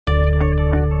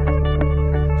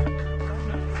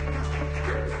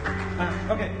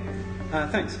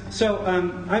Thanks. So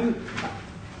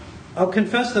I'll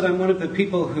confess that I'm one of the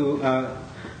people who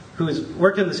has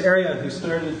worked in this area who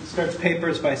starts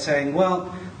papers by saying,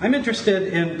 well, I'm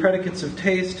interested in predicates of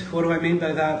taste. What do I mean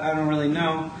by that? I don't really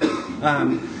know.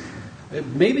 It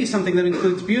may be something that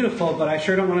includes beautiful, but I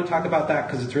sure don't want to talk about that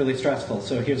because it's really stressful.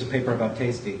 So here's a paper about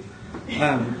tasty.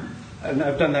 And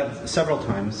I've done that several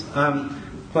times.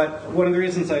 But one of the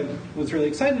reasons I was really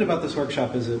excited about this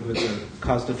workshop is it was a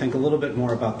cause to think a little bit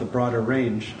more about the broader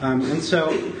range. And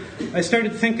so I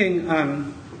started thinking,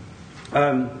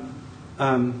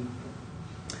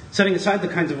 setting aside the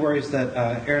kinds of worries that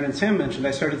Aaron and Sam mentioned,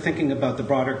 I started thinking about the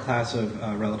broader class of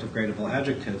relative gradable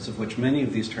adjectives, of which many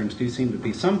of these terms do seem to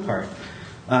be some part.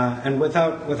 And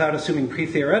without assuming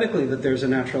pre-theoretically that there's a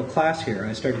natural class here,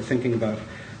 I started thinking about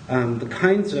the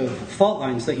kinds of fault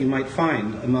lines that you might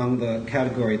find among the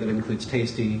category that includes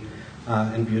tasty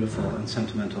and beautiful and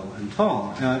sentimental and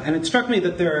tall. And it struck me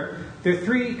that there are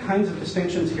three kinds of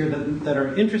distinctions here that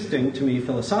are interesting to me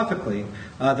philosophically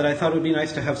that I thought it would be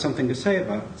nice to have something to say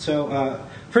about. So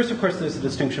first, of course, there's a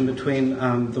distinction between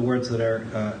the words that are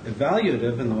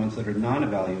evaluative and the ones that are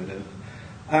non-evaluative.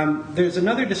 There's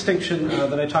another distinction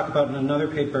that I talk about in another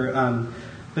paper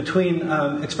between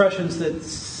expressions that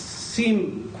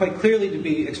seem quite clearly to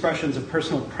be expressions of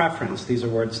personal preference. These are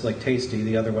words like tasty,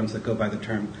 the other ones that go by the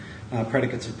term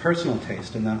predicates of personal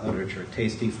taste in that literature.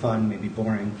 Tasty, fun, maybe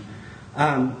boring.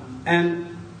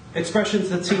 And expressions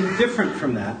that seem different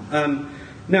from that.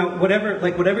 Now,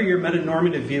 whatever your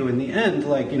metanormative view in the end,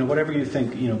 whatever you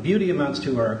think beauty amounts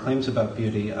to or our claims about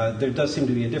beauty, there does seem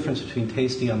to be a difference between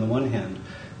tasty on the one hand,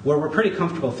 where we're pretty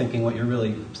comfortable thinking what you're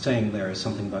really saying there is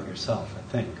something about yourself, I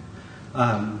think.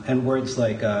 And words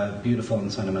like beautiful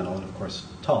and sentimental and, of course,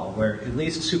 tall, where at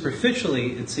least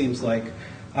superficially it seems like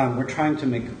we're trying to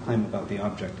make a claim about the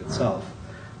object itself.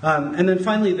 And then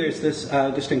finally there's this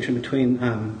distinction between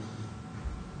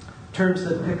terms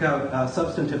that pick out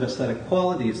substantive aesthetic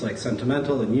qualities like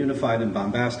sentimental and unified and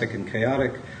bombastic and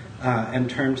chaotic, and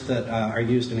terms that are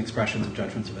used in expressions of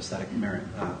judgments of aesthetic merit,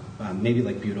 maybe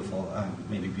like beautiful.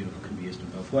 Maybe beautiful can be used in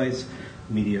both ways,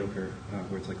 mediocre,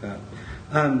 words like that.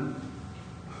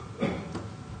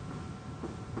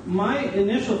 My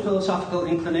initial philosophical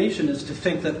inclination is to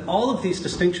think that all of these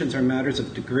distinctions are matters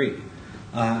of degree,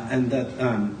 and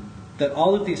that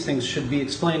all of these things should be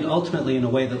explained ultimately in a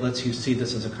way that lets you see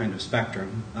this as a kind of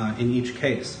spectrum in each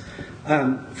case.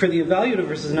 For the evaluative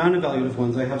versus non-evaluative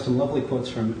ones, I have some lovely quotes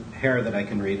from Hare that I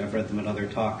can read. I've read them at other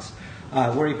talks,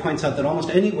 where he points out that almost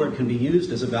any word can be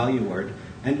used as a value word,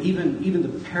 and even the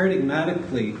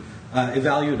paradigmatically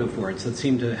evaluative words that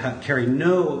seem to carry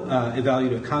no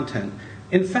evaluative content,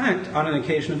 in fact, on an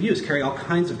occasion of use, carry all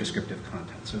kinds of descriptive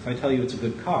content. So if I tell you it's a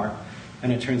good car,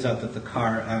 and it turns out that the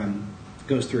car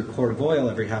goes through a quart of oil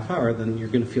every half hour, then you're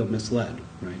going to feel misled,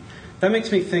 right? That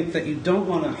makes me think that you don't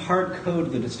want to hard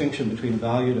code the distinction between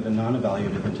evaluative and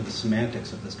non-evaluative into the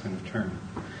semantics of this kind of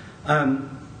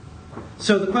term.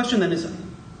 So the question then is,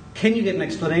 can you get an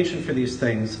explanation for these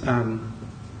things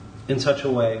in such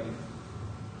a way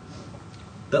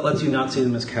that lets you not see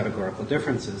them as categorical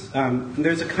differences?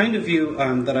 There's a kind of view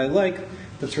that I like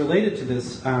that's related to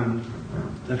this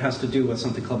that has to do with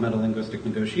something called metalinguistic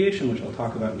negotiation, which I'll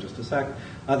talk about in just a sec,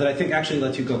 that I think actually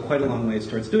lets you go quite a long ways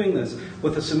towards doing this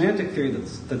with a semantic theory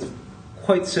that's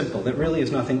quite simple, that really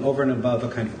is nothing over and above a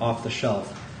kind of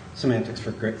off-the-shelf semantics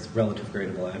for relative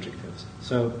gradable adjectives.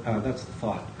 So that's the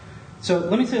thought. So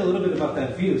let me say a little bit about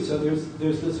that view. So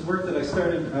there's this work that I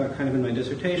started kind of in my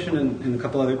dissertation and in a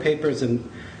couple other papers, and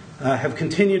have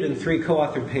continued in 3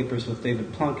 co-authored papers with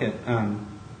David Plunkett,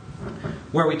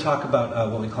 where we talk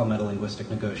about what we call metalinguistic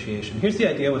negotiation. Here's the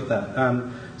idea with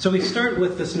that. So we start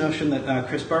with this notion that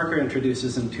Chris Barker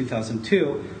introduces in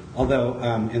 2002, although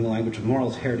in the language of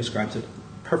morals, Hare describes it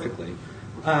perfectly,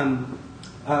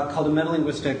 called a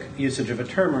metalinguistic usage of a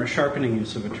term, or a sharpening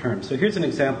use of a term. So here's an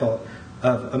example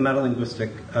of a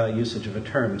metalinguistic usage of a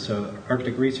term. So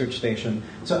Arctic Research Station.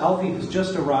 So Alfie has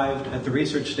just arrived at the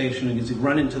research station, and he's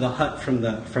run into the hut from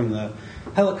the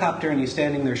helicopter, and he's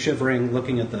standing there shivering,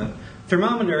 looking at the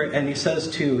thermometer, and he says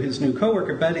to his new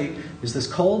coworker, Betty, "Is this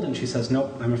cold?" And she says,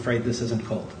 "Nope, I'm afraid this isn't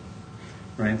cold."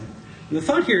 Right? And the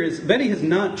thought here is Betty has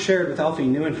not shared with Alfie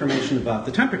new information about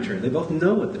the temperature. They both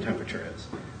know what the temperature is.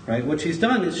 Right? What she's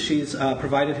done is she's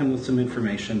provided him with some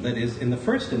information that is, in the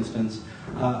first instance,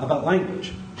 about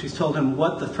language. She's told him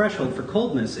what the threshold for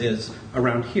coldness is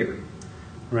around here.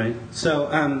 Right? So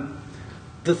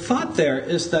the thought there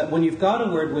is that when you've got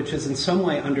a word which is in some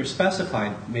way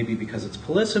underspecified, maybe because it's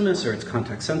polysemous or it's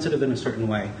context sensitive in a certain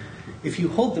way, if you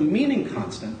hold the meaning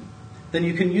constant, then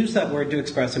you can use that word to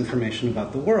express information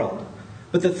about the world.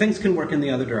 but that things can work in the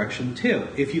other direction too.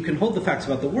 If you can hold the facts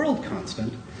about the world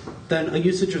constant, then a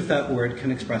usage of that word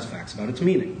can express facts about its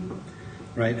meaning,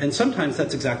 right? And sometimes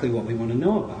that's exactly what we want to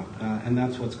know about, and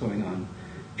that's what's going on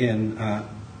in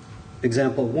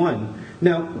example 1.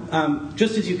 Now,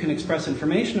 just as you can express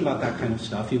information about that kind of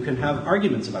stuff, you can have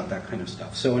arguments about that kind of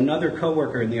stuff. So another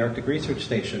coworker in the Arctic Research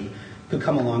Station could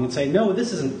come along and say, no,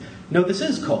 this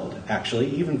is cold, actually,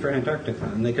 even for Antarctica.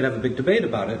 And they could have a big debate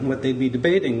about it, and what they'd be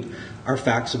debating are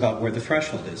facts about where the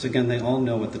threshold is. Again, they all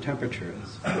know what the temperature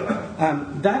is.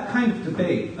 That kind of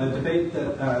debate, a debate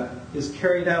that is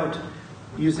carried out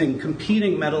using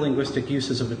competing metalinguistic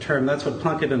uses of a term, that's what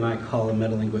Plunkett and I call a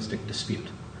metalinguistic dispute.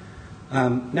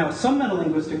 Now, some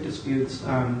metalinguistic disputes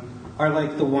are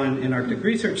like the one in Arctic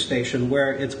Research Station,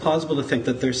 where it's plausible to think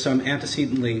that there's some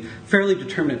antecedently fairly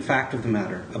determinate fact of the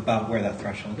matter about where that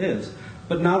threshold is.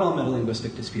 But not all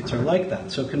metalinguistic disputes are like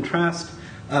that. So contrast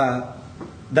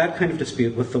that kind of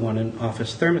dispute with the one in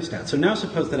office thermostat. So now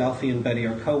suppose that Alfie and Betty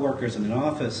are co-workers in an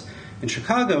office in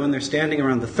Chicago, and they're standing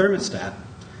around the thermostat,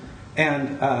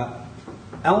 and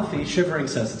Alfie, shivering,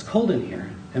 says, it's cold in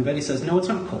here. And Betty says, no, it's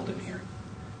not cold in here.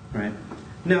 Right?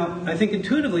 Now, I think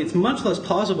intuitively it's much less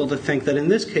plausible to think that in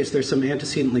this case there's some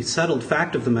antecedently settled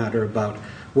fact of the matter about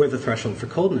where the threshold for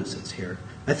coldness is here.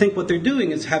 I think what they're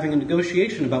doing is having a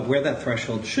negotiation about where that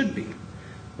threshold should be.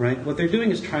 Right? What they're doing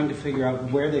is trying to figure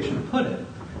out where they should put it.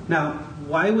 Now,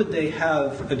 why would they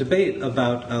have a debate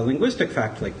about a linguistic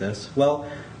fact like this? Well,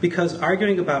 because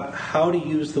arguing about how to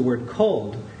use the word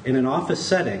cold in an office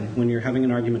setting when you're having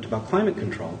an argument about climate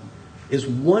control is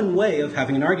one way of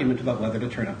having an argument about whether to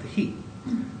turn up the heat.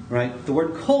 Right? The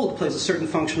word cold plays a certain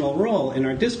functional role in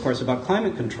our discourse about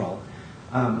climate control.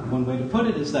 One way to put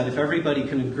it is that if everybody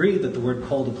can agree that the word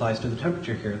cold applies to the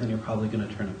temperature here, then you're probably going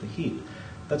to turn up the heat.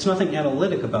 That's nothing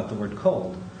analytic about the word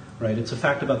cold. Right? It's a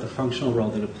fact about the functional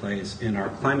role that it plays in our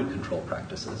climate control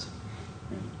practices.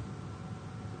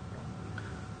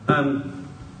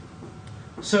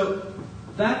 So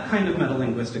that kind of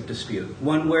metalinguistic dispute,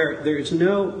 one where there is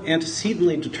no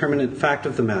antecedently determinate fact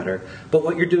of the matter, but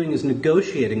what you're doing is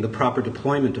negotiating the proper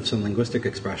deployment of some linguistic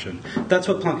expression, that's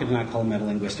what Plunkett and I call a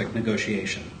metalinguistic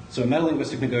negotiation. So a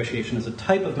metalinguistic negotiation is a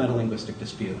type of metalinguistic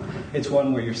dispute. It's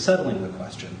one where you're settling the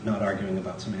question, not arguing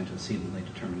about some antecedently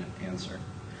determinate answer.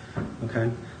 Okay?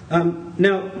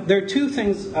 Now, there are two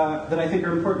things that I think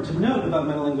are important to note about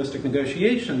metalinguistic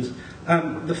negotiations.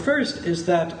 The first is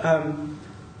that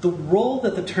the role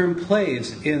that the term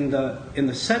plays in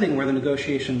the setting where the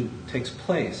negotiation takes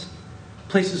place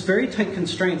places very tight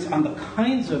constraints on the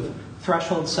kinds of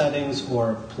threshold settings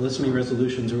or polysemy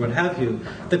resolutions or what have you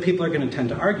that people are going to tend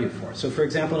to argue for. So, for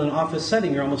example, in an office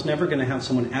setting, you're almost never going to have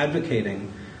someone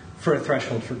advocating for a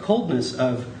threshold for coldness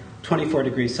of 24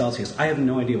 degrees Celsius. I have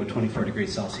no idea what 24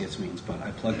 degrees Celsius means, but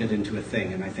I plugged it into a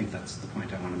thing, and I think that's the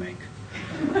point I want to make.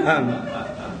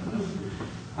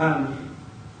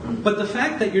 But the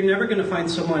fact that you're never going to find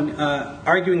someone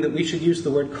arguing that we should use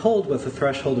the word cold with a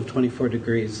threshold of 24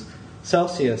 degrees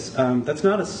Celsius, that's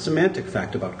not a semantic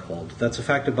fact about cold. That's a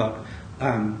fact about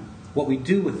what we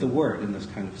do with the word in this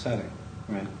kind of setting.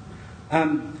 Right?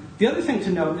 The other thing to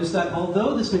note is that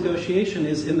although this negotiation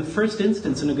is, in the first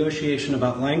instance, a negotiation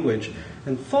about language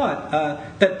and thought,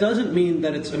 that doesn't mean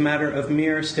that it's a matter of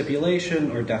mere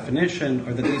stipulation or definition,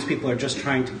 or that these people are just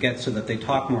trying to get so that they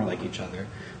talk more like each other.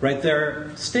 Right? There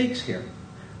are stakes here.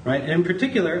 Right? And in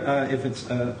particular, if it's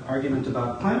an argument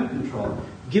about climate control,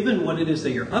 given what it is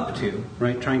that you're up to,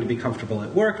 right, trying to be comfortable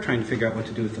at work, trying to figure out what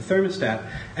to do with the thermostat,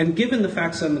 and given the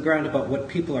facts on the ground about what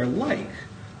people are like,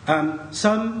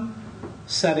 some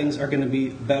settings are going to be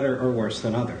better or worse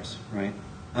than others, right?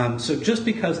 So just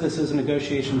because this is a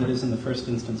negotiation that is in the first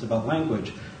instance about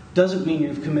language doesn't mean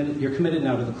you're committed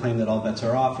now to the claim that all bets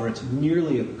are off, or it's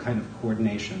merely a kind of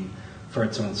coordination for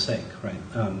its own sake,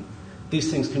 right? These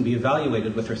things can be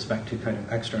evaluated with respect to kind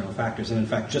of external factors, and in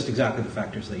fact, just exactly the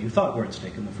factors that you thought were at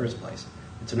stake in the first place.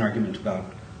 It's an argument about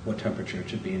what temperature it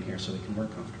should be in here so we can work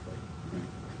comfortably.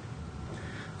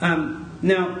 Right?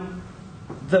 Now,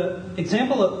 the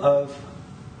example of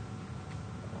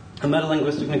a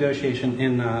metalinguistic negotiation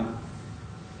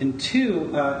in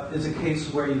 2 is a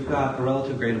case where you've got a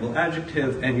relative gradable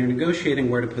adjective and you're negotiating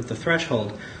where to put the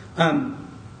threshold.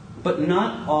 But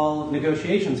not all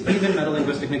negotiations, even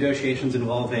metalinguistic negotiations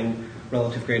involving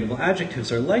relative gradable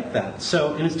adjectives, are like that.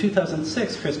 So in his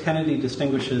 2006, Chris Kennedy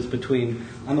distinguishes between,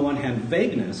 on the one hand,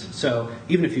 vagueness. So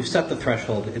even if you set the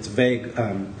threshold, it's vague,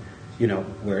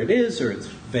 where it is, or it's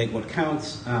vague what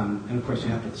counts. And of course, you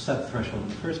have to set the threshold in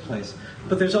the first place.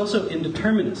 But there's also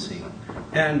indeterminacy.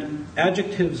 And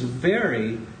adjectives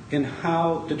vary in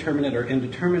how determinate or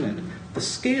indeterminate the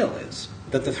scale is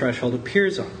that the threshold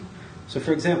appears on. So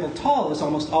for example, tall is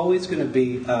almost always going to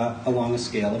be along a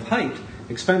scale of height.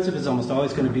 Expensive is almost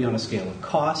always going to be on a scale of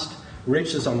cost.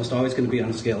 Rich is almost always going to be on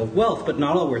a scale of wealth, but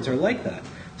not all words are like that.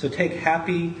 So take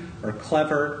happy or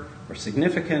clever or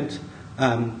significant.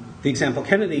 The example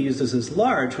Kennedy uses is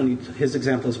large when his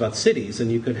example is about cities,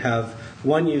 and you could have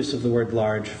one use of the word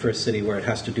large for a city where it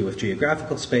has to do with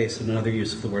geographical space, and another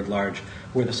use of the word large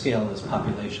where the scale is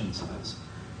population size.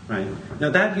 Right? Now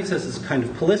that, he says, is kind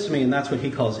of polysemy, and that's what he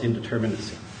calls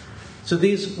indeterminacy. So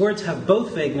these words have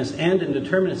both vagueness and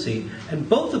indeterminacy, and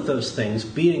both of those things,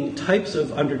 being types of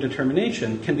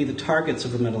underdetermination, can be the targets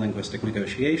of a metalinguistic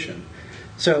negotiation.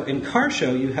 So in car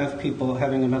show, you have people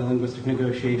having a metalinguistic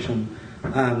negotiation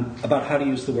about how to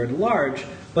use the word large,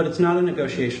 but it's not a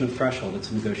negotiation of threshold, it's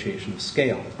a negotiation of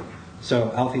scale.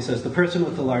 So Alfie says, the person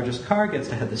with the largest car gets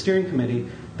to head the steering committee.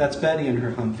 That's Betty in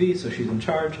her Humvee, so she's in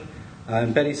charge.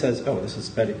 And Betty says, oh, this is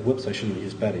Betty. Whoops, I shouldn't have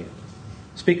used Betty.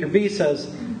 Speaker B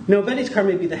says, no, Betty's car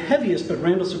may be the heaviest, but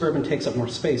Randall Suburban takes up more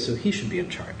space, so he should be in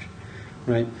charge.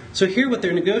 Right? So here what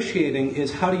they're negotiating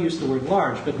is how to use the word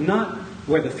large, but not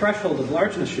where the threshold of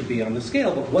largeness should be on the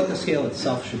scale, but what the scale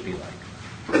itself should be like.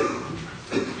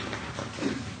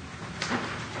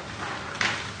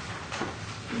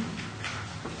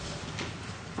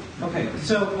 Okay,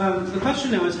 so the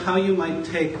question now is how you might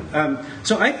take.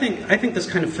 So I think this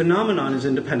kind of phenomenon is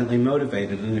independently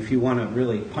motivated, and if you want to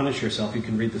really punish yourself, you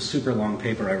can read the super long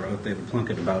paper I wrote, David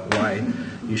Plunkett, about why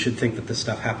you should think that this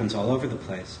stuff happens all over the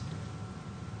place.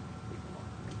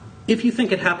 If you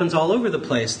think it happens all over the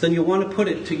place, then you'll want to put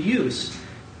it to use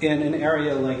in an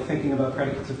area like thinking about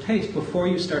predicates of taste before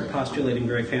you start postulating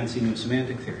very fancy new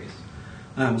semantic theories.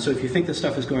 So if you think this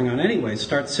stuff is going on anyway,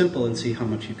 start simple and see how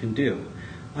much you can do.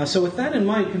 So with that in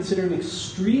mind, consider an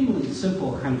extremely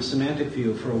simple kind of semantic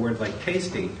view for a word like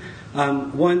tasty.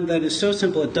 One that is so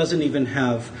simple it doesn't even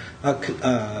have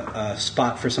a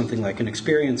spot for something like an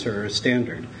experiencer or a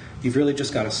standard. You've really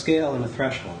just got a scale and a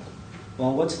threshold.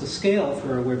 Well, what's the scale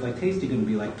for a word like tasty going to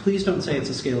be like? Please don't say it's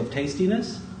a scale of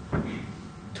tastiness.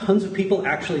 Tons of people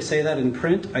actually say that in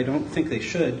print. I don't think they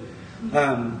should.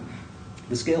 The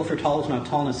scale for tall is not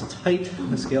tallness, it's height.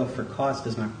 The scale for cost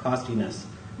is not costiness.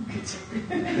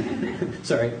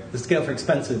 Sorry, the scale for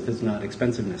expensive is not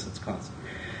expensiveness, it's cost.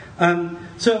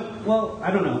 Well,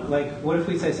 I don't know. Like, what if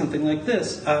we say something like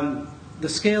this? The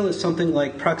scale is something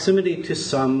like proximity to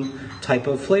some type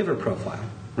of flavor profile,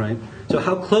 right? So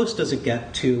how close does it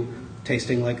get to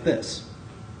tasting like this?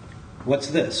 What's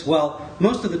this? Well,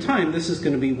 most of the time, this is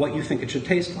going to be what you think it should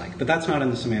taste like, but that's not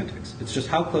in the semantics. It's just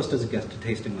how close does it get to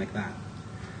tasting like that,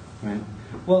 right?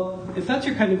 Well, if that's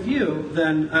your kind of view,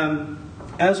 then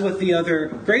as with the other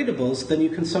gradables, then you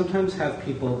can sometimes have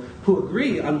people who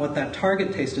agree on what that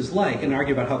target taste is like and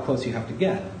argue about how close you have to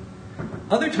get.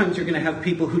 Other times you're going to have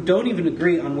people who don't even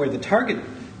agree on where the target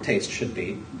taste should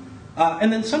be.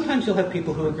 And then sometimes you'll have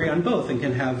people who agree on both and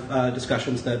can have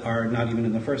discussions that are not even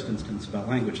in the first instance about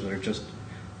language, that are just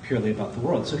purely about the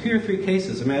world. So here are three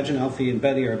cases. Imagine Alfie and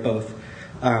Betty are both,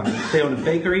 they own a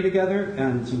bakery together,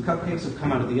 and some cupcakes have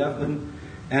come out of the oven.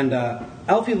 And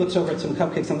Alfie looks over at some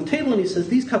cupcakes on the table and he says,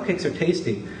 these cupcakes are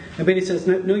tasty. And Betty says,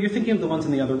 no, you're thinking of the ones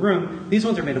in the other room. These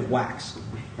ones are made of wax.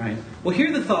 Right? Well,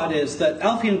 here the thought is that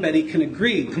Alfie and Betty can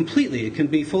agree completely. It can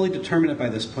be fully determined by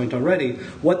this point already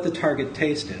what the target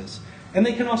taste is. And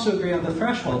they can also agree on the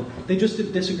threshold. They just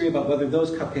disagree about whether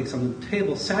those cupcakes on the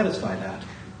table satisfy that.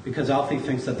 Because Alfie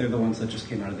thinks that they're the ones that just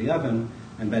came out of the oven,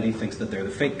 and Betty thinks that they're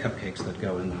the fake cupcakes that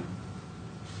go in the,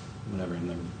 whatever, in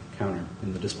the counter,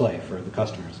 in the display for the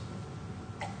customers.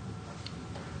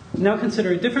 Now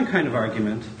consider a different kind of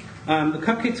argument. The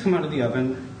cupcakes come out of the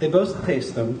oven, they both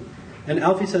taste them, and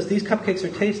Alfie says, these cupcakes are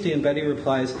tasty, and Betty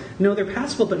replies, no, they're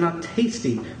passable but not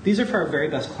tasty. These are for our very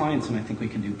best clients, and I think we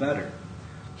can do better.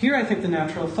 Here I think the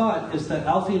natural thought is that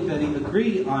Alfie and Betty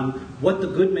agree on what the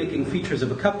good-making features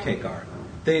of a cupcake are.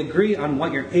 They agree on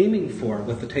what you're aiming for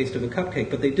with the taste of a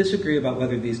cupcake, but they disagree about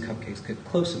whether these cupcakes get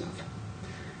close enough.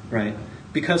 Right?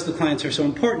 Because the clients are so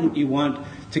important, you want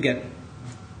to get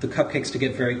the cupcakes to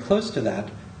get very close to that,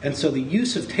 and so the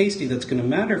use of tasty that's going to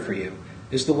matter for you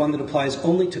is the one that applies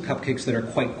only to cupcakes that are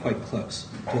quite close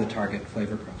to the target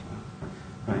flavor profile.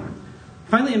 Right?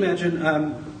 Finally,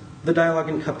 imagine the dialogue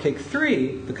in Cupcake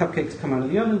 3. The cupcakes come out of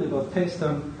the oven, they both taste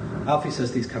them. Alfie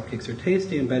says these cupcakes are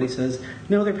tasty, and Betty says,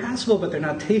 no, they're passable, but they're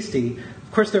not tasty.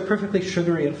 Of course, they're perfectly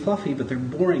sugary and fluffy, but they're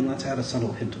boring. Let's add a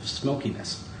subtle hint of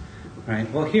smokiness. Right?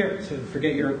 Well, here, so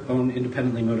forget your own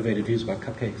independently motivated views about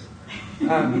cupcakes.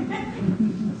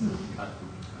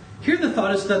 Here the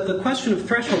thought is that the question of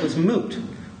threshold is moot.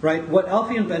 right? What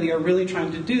Alfie and Betty are really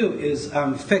trying to do is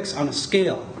fix on a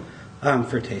scale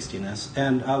for tastiness,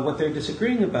 and what they're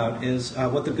disagreeing about is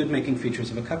what the good-making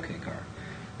features of a cupcake are.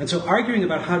 And so arguing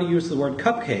about how to use the word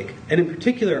cupcake, and in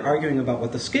particular arguing about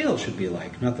what the scale should be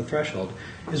like, not the threshold,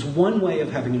 is one way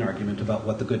of having an argument about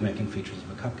what the good-making features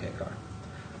of a cupcake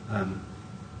are.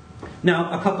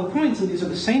 Now, a couple points, and these are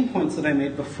the same points that I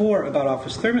made before about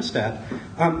office thermostat.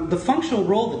 The functional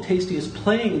role that Tasty is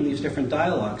playing in these different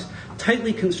dialogues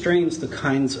tightly constrains the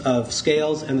kinds of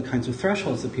scales and the kinds of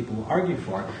thresholds that people will argue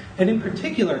for. And in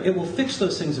particular, it will fix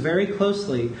those things very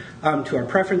closely to our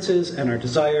preferences and our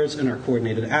desires and our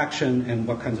coordinated action and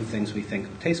what kinds of things we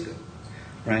think taste good,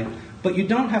 right? But you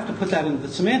don't have to put that into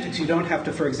the semantics. You don't have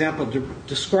to, for example,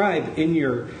 describe in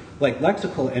your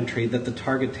lexical entry that the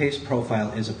target taste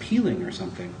profile is appealing or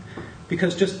something.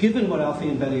 Because just given what Alfie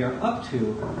and Betty are up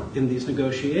to in these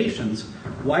negotiations,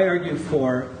 why argue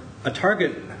for a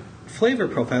target flavor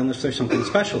profile unless there's something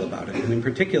special about it? And in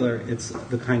particular, it's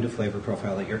the kind of flavor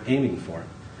profile that you're aiming for,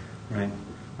 right?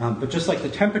 But just like the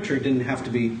temperature didn't have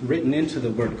to be written into the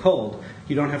word cold,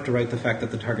 you don't have to write the fact that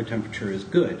the target temperature is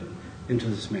good into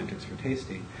the semantics for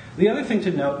tasty. The other thing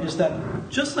to note is that,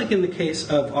 just like in the case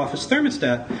of office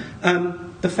thermostat,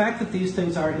 the fact that these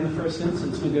things are, in the first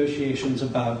instance, negotiations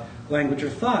about language or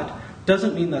thought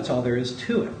doesn't mean that's all there is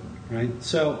to it, right?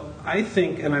 So I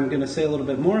think, and I'm going to say a little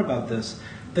bit more about this,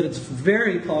 that it's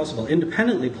very plausible,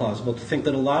 independently plausible, to think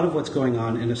that a lot of what's going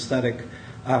on in aesthetic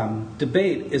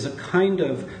debate is a kind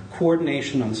of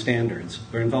coordination on standards,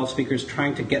 where involves speakers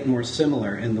trying to get more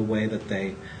similar in the way that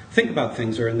they think about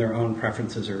things or in their own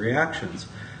preferences or reactions.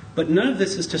 But none of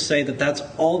this is to say that that's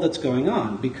all that's going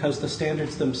on, because the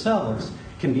standards themselves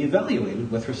can be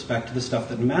evaluated with respect to the stuff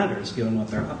that matters, given what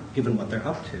they're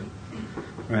up to,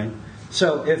 right?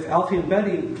 So if Alfie and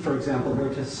Betty, for example,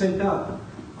 were to sync up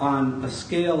on a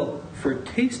scale for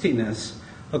tastiness,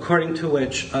 according to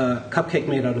which a cupcake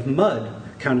made out of mud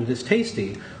counted as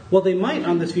tasty, well, they might,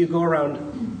 on this view, go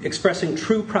around expressing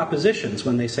true propositions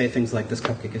when they say things like, this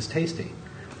cupcake is tasty,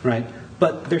 right?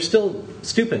 But they're still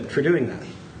stupid for doing that.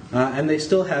 And they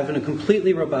still have, in a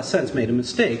completely robust sense, made a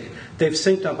mistake. They've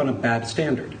synced up on a bad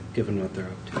standard, given what they're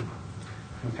up to.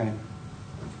 Okay?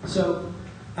 So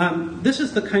this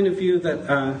is the kind of view that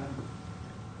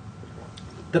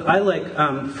I like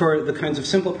for the kinds of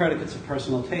simple predicates of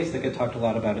personal taste that get talked a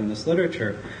lot about in this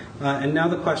literature. And now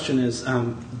the question is,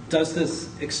 does this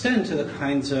extend to the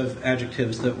kinds of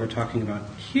adjectives that we're talking about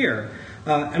here?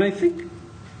 And I think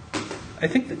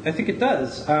it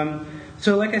does.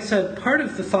 So like I said, part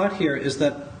of the thought here is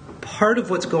that part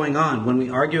of what's going on when we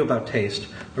argue about taste,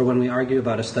 or when we argue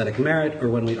about aesthetic merit, or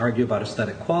when we argue about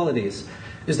aesthetic qualities,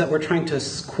 is that we're trying to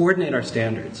coordinate our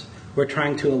standards. We're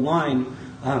trying to align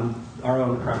our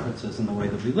own preferences in the way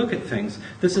that we look at things.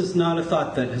 This is not a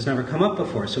thought that has never come up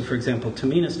before. So, for example,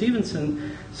 Tamina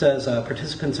Stevenson says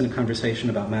participants in a conversation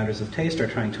about matters of taste are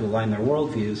trying to align their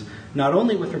worldviews, not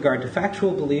only with regard to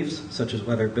factual beliefs, such as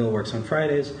whether Bill works on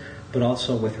Fridays, but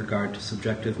also with regard to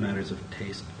subjective matters of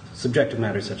taste, subjective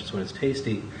matters such as what is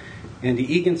tasty. Andy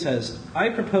Egan says, I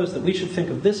propose that we should think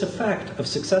of this effect of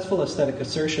successful aesthetic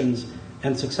assertions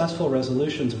and successful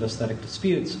resolutions of aesthetic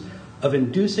disputes, of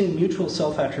inducing mutual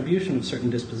self-attribution of certain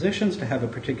dispositions to have a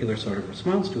particular sort of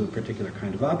response to a particular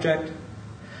kind of object,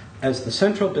 as the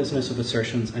central business of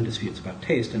assertions and disputes about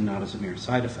taste, and not as a mere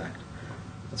side effect.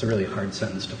 That's a really hard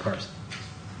sentence to parse.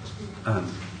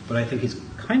 But I think he's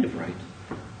kind of right.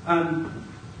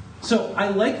 So I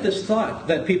like this thought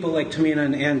that people like Tamina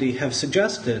and Andy have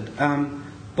suggested,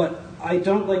 but I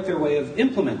don't like their way of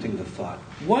implementing the thought.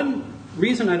 One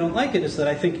reason I don't like it is that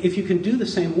I think if you can do the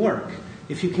same work,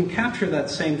 if you can capture that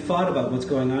same thought about what's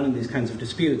going on in these kinds of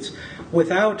disputes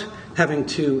without having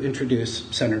to introduce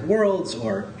centered worlds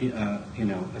or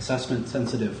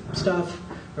assessment-sensitive stuff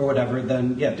or whatever,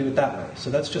 then yeah, do it that way. So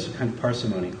that's just a kind of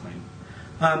parsimony claim.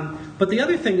 But the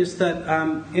other thing is that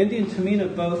Andy and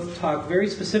Tamina both talk very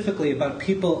specifically about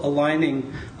people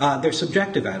aligning their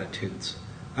subjective attitudes.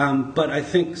 But I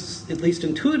think, at least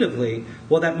intuitively,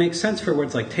 well, that makes sense for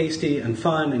words like tasty and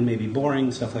fun and maybe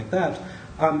boring, stuff like that.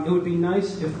 It would be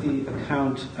nice if the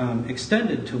account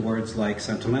extended to words like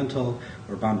sentimental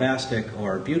or bombastic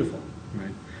or beautiful,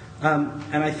 right?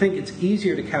 And I think it's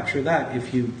easier to capture that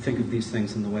if you think of these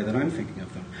things in the way that I'm thinking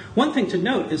of them. One thing to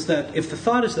note is that if the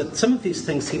thought is that some of these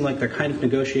things seem like they're kind of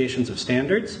negotiations of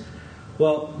standards,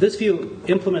 well, this view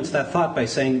implements that thought by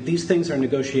saying these things are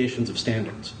negotiations of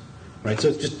standards, right? So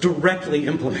it just directly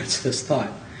implements this thought,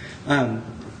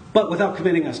 but without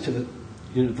committing us to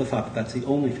the thought that that's the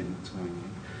only thing that's going on.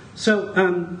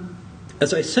 So,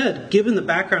 as I said, given the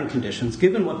background conditions,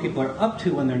 given what people are up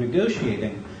to when they're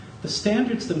negotiating, the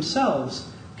standards themselves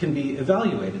can be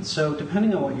evaluated. So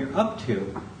depending on what you're up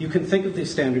to, you can think of these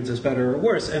standards as better or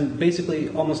worse. And basically,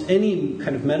 almost any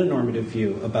kind of metanormative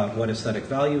view about what aesthetic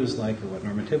value is like or what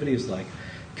normativity is like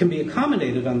can be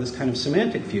accommodated on this kind of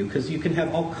semantic view, because you can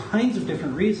have all kinds of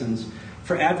different reasons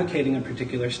for advocating a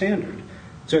particular standard.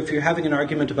 So if you're having an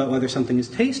argument about whether something is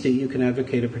tasty, you can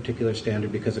advocate a particular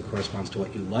standard because it corresponds to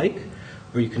what you like,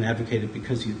 or you can advocate it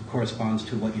because it corresponds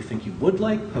to what you think you would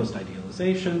like,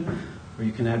 post-idealization, or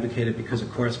you can advocate it because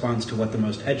it corresponds to what the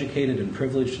most educated and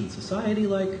privileged in society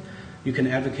like. You can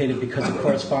advocate it because it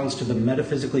corresponds to the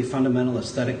metaphysically fundamental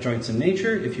aesthetic joints in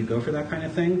nature, if you go for that kind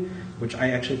of thing, which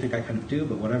I actually think I kind of do,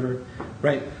 but whatever.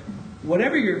 Right?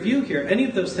 Whatever your view here, any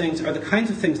of those things are the kinds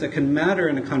of things that can matter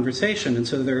in a conversation, and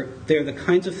so they're the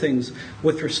kinds of things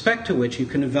with respect to which you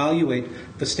can evaluate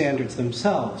the standards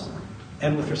themselves,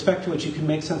 and with respect to which you can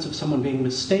make sense of someone being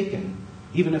mistaken,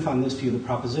 even if on this view the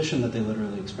proposition that they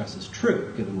literally express is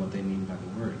true, given what they mean by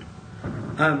the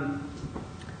word.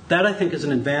 That, I think, is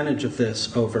an advantage of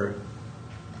this over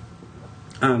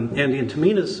Andy and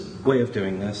Tamina's way of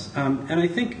doing this. And I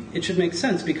think it should make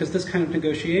sense, because this kind of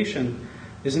negotiation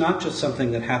is not just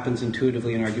something that happens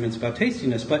intuitively in arguments about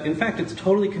tastiness, but in fact it's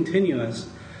totally continuous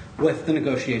with the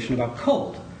negotiation about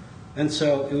cold. And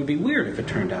so it would be weird if it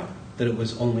turned out that it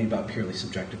was only about purely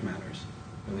subjective matters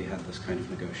that we had this kind of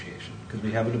negotiation, because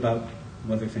we have it about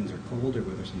whether things are cold or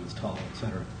whether someone's tall,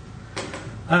 etc.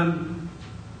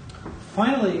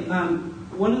 Finally,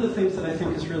 one of the things that I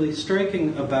think is really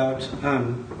striking about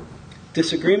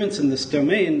disagreements in this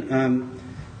domain,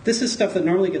 this is stuff that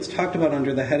normally gets talked about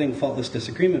under the heading faultless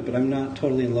disagreement, but I'm not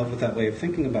totally in love with that way of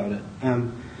thinking about it.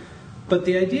 But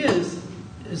the idea is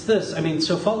this. I mean,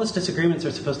 so faultless disagreements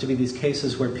are supposed to be these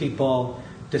cases where people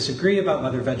disagree about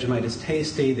whether Vegemite is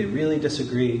tasty, they really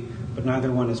disagree, but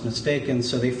neither one is mistaken,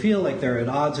 so they feel like they're at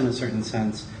odds in a certain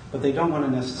sense, but they don't want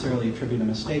to necessarily attribute a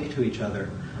mistake to each other.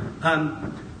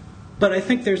 But I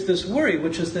think there's this worry,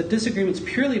 which is that disagreements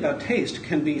purely about taste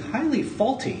can be highly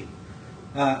faulty.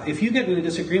 If you get in a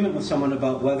disagreement with someone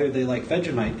about whether they like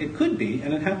Vegemite, it could be,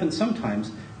 and it happens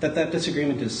sometimes, that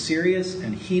disagreement is serious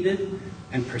and heated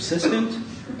and persistent,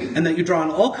 and that you draw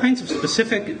on all kinds of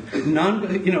specific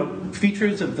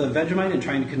features of the Vegemite in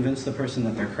trying to convince the person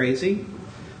that they're crazy,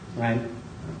 right?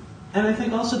 And I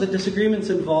think also that disagreements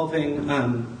involving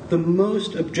the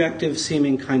most objective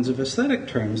seeming kinds of aesthetic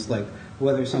terms, like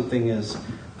whether something is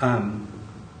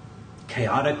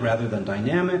chaotic rather than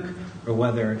dynamic, or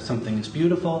whether something is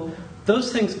beautiful,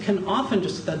 those things can often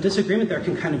just, that disagreement there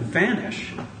can kind of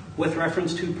vanish with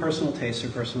reference to personal tastes or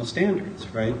personal standards,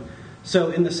 right? So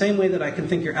in the same way that I can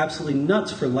think you're absolutely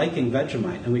nuts for liking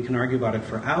Vegemite, and we can argue about it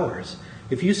for hours,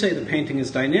 if you say the painting is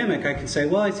dynamic, I can say,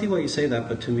 well, I see why you say that,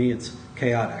 but to me it's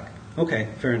chaotic. Okay,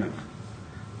 fair enough.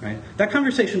 Right? That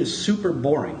conversation is super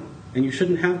boring, and you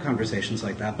shouldn't have conversations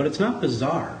like that, but it's not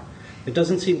bizarre. It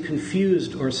doesn't seem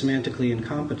confused or semantically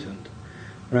incompetent.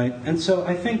 Right? And so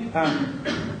I think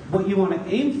what you want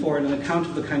to aim for in an account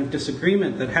of the kind of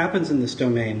disagreement that happens in this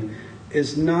domain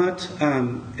is not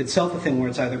itself a thing where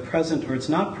it's either present or it's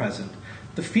not present.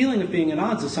 The feeling of being at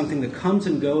odds is something that comes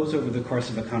and goes over the course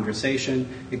of a conversation.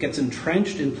 It gets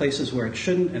entrenched in places where it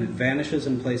shouldn't, and it vanishes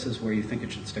in places where you think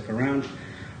it should stick around.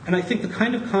 And I think the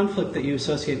kind of conflict that you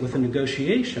associate with a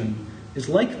negotiation is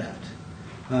like that.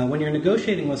 When you're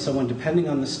negotiating with someone, depending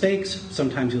on the stakes,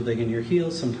 sometimes you'll dig in your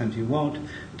heels, sometimes you won't.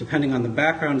 Depending on the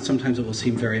background, sometimes it will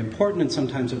seem very important, and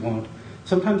sometimes it won't.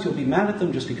 Sometimes you'll be mad at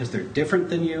them just because they're different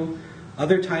than you.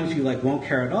 Other times you won't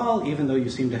care at all, even though you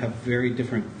seem to have very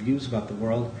different views about the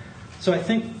world. So I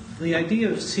think the idea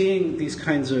of seeing these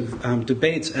kinds of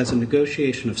debates as a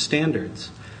negotiation of standards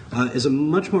is a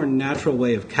much more natural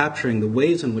way of capturing the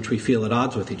ways in which we feel at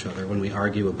odds with each other when we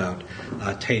argue about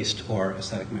taste or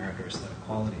aesthetic merit or aesthetic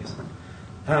qualities.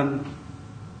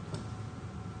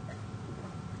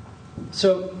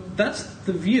 So that's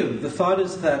the view. The thought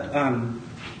is that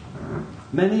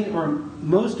many or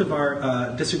most of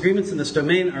our disagreements in this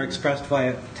domain are expressed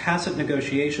via tacit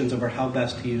negotiations over how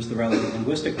best to use the relevant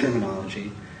linguistic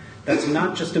terminology. That's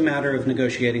not just a matter of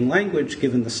negotiating language,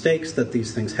 given the stakes that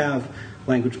these things have.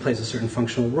 Language plays a certain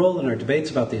functional role in our debates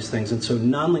about these things, and so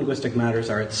non-linguistic matters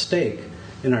are at stake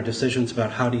in our decisions about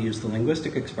how to use the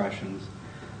linguistic expressions.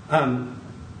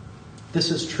 This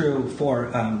is true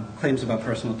for claims about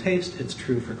personal taste. It's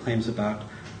true for claims about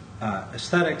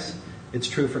aesthetics. It's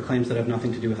true for claims that have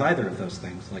nothing to do with either of those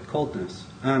things, like coldness.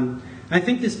 I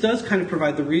think this does kind of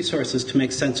provide the resources to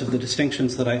make sense of the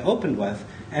distinctions that I opened with,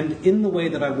 and in the way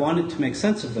that I wanted to make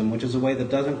sense of them, which is a way that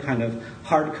doesn't kind of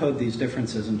hard-code these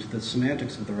differences into the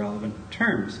semantics of the relevant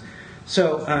terms.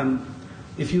 So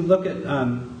if you look at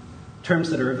terms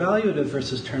that are evaluative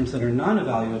versus terms that are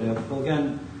non-evaluative, well,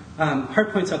 again,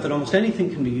 Hart points out that almost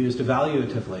anything can be used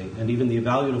evaluatively, and even the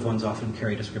evaluative ones often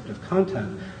carry descriptive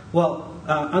content. Well,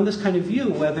 on this kind of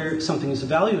view, whether something is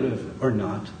evaluative or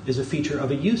not is a feature of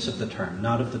a use of the term,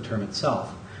 not of the term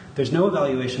itself. There's no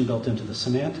evaluation built into the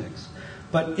semantics.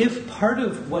 But if part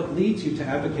of what leads you to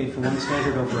advocate for one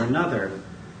standard over another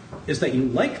is that you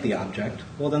like the object,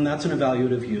 well, then that's an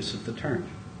evaluative use of the term,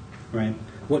 right?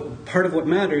 Part of what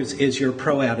matters is your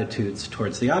pro-attitudes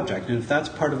towards the object. And if that's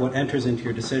part of what enters into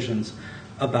your decisions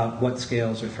about what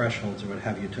scales or thresholds or what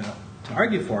have you to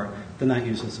argue for, then that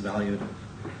use is evaluative.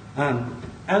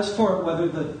 As for whether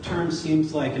the term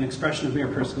seems like an expression of mere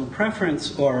personal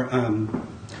preference or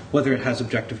whether it has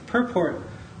objective purport,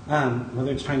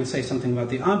 whether it's trying to say something about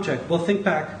the object, well, think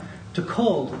back to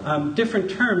cold. Different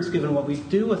terms, given what we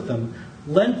do with them,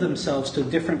 lend themselves to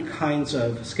different kinds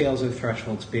of scales or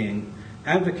thresholds being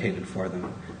advocated for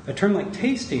them. A term like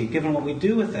tasty, given what we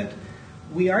do with it,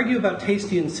 we argue about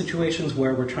tasty in situations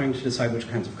where we're trying to decide which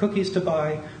kinds of cookies to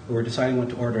buy, or we're deciding what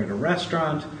to order at a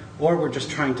restaurant, or we're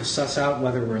just trying to suss out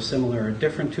whether we're similar or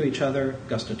different to each other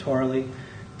gustatorily.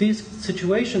 These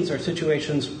situations are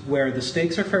situations where the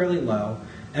stakes are fairly low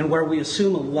and where we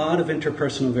assume a lot of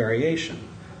interpersonal variation.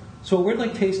 So a word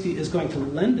like tasty is going to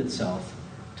lend itself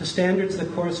to standards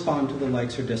that correspond to the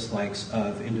likes or dislikes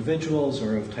of individuals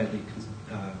or of tightly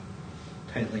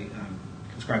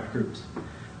conscribed groups,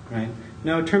 right?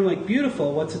 Now, a term like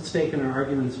beautiful, what's at stake in our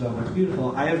arguments about what's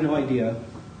beautiful? I have no idea,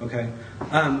 okay?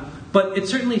 But it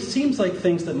certainly seems like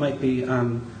things that might be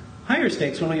higher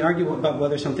stakes. When we argue about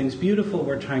whether something's beautiful,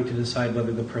 we're trying to decide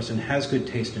whether the person has good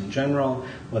taste in general,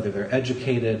 whether they're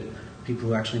educated. People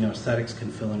who actually know aesthetics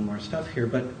can fill in more stuff here.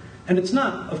 And it's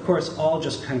not, of course, all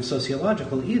just kind of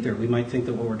sociological either. We might think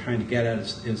that what we're trying to get at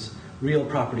is real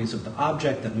properties of the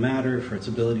object that matter for its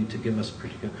ability to give us a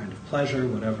particular kind of pleasure,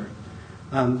 whatever.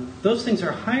 Those things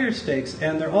are higher stakes,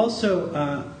 and they're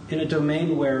also in a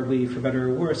domain where we, for better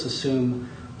or worse, assume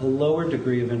a lower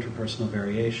degree of interpersonal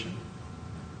variation.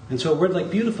 And so a word like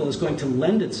beautiful is going to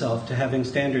lend itself to having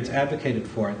standards advocated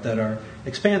for it that are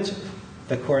expansive,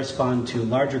 that correspond to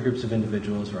larger groups of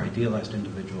individuals or idealized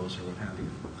individuals or what have you.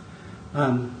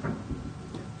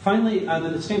 Finally, the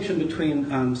distinction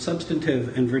between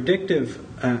substantive and verdictive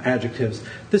adjectives.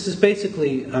 This is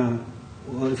basically,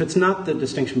 well, if it's not the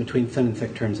distinction between thin and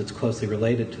thick terms, it's closely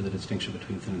related to the distinction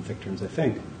between thin and thick terms, I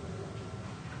think.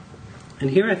 And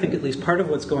here I think at least part of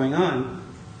what's going on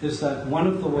is that one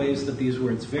of the ways that these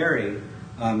words vary,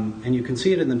 and you can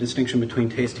see it in the distinction between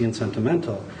tasty and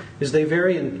sentimental, is they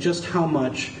vary in just how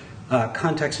much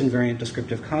context-invariant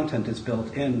descriptive content is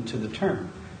built into the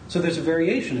term. So there's a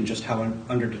variation in just how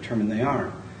underdetermined they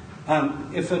are.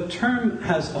 If a term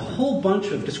has a whole bunch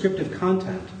of descriptive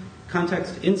content,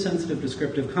 context-insensitive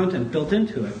descriptive content built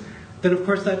into it, then of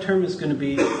course that term is going to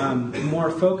be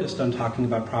more focused on talking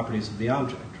about properties of the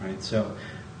object, right? So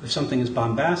if something is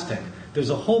bombastic, there's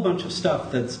a whole bunch of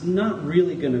stuff that's not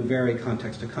really going to vary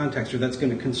context to context, or that's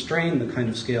going to constrain the kind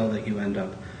of scale that you end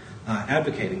up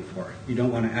advocating for. You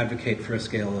don't want to advocate for a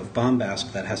scale of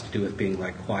bombast that has to do with being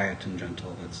like quiet and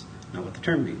gentle. That's not what the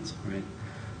term means, right?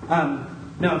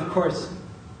 Now, of course,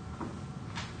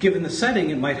 given the setting,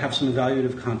 it might have some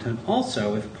evaluative content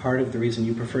also if part of the reason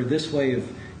you prefer this way of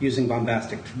using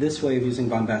bombastic to this way of using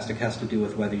bombastic has to do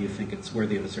with whether you think it's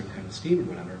worthy of a certain kind of esteem or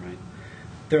whatever, right?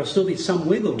 There'll still be some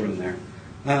wiggle room there,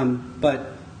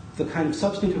 but the kind of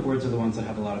substantive words are the ones that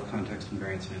have a lot of context and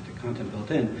variant semantic content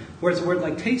built in. Whereas a word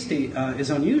like tasty is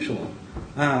unusual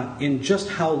in just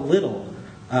how little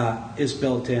is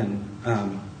built in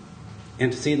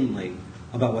antecedently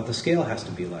about what the scale has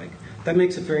to be like. That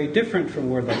makes it very different from a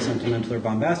word like sentimental or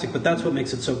bombastic, but that's what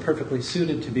makes it so perfectly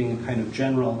suited to being a kind of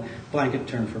general blanket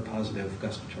term for positive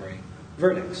gustatory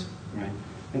verdicts, right?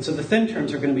 And so the thin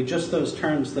terms are going to be just those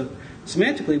terms that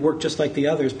semantically work just like the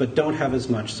others, but don't have as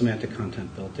much semantic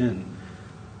content built in.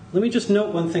 Let me just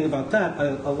note one thing about that.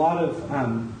 A lot of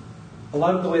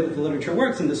the way that the literature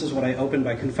works, and this is what I opened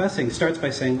by confessing, starts by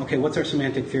saying, okay, what's our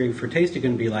semantic theory for tasty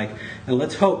going to be like? And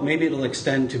let's hope maybe it'll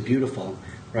extend to beautiful,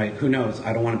 right? Who knows?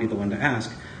 I don't want to be the one to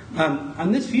ask.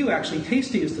 On this view, actually,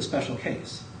 tasty is the special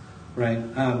case, right?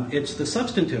 It's the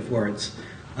substantive words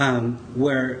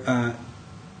where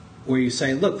you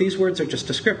say, look, these words are just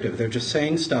descriptive. They're just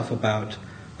saying stuff about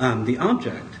the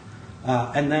object.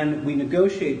 And then we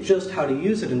negotiate just how to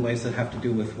use it in ways that have to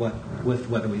do with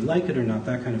whether we like it or not,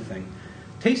 that kind of thing.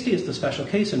 Tasty is the special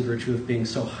case in virtue of being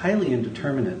so highly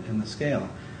indeterminate in the scale.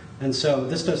 And so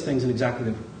this does things in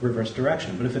exactly the reverse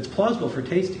direction. But if it's plausible for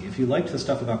tasty, if you liked the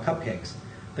stuff about cupcakes,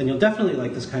 then you'll definitely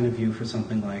like this kind of view for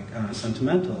something like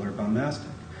sentimental or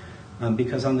bombastic.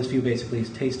 Because on this view, basically,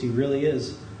 tasty really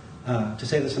is, to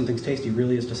say that something's tasty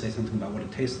really is to say something about what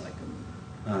it tastes like,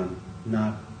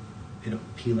 not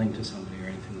appealing to somebody or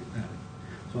anything like that.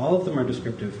 So all of them are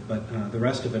descriptive, but the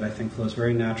rest of it, I think, flows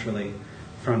very naturally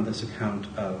from this account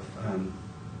of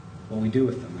what we do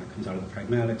with them. That comes out of the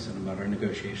pragmatics and about our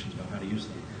negotiations about how to use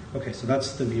them. Okay, so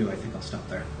that's the view. I think I'll stop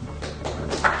there.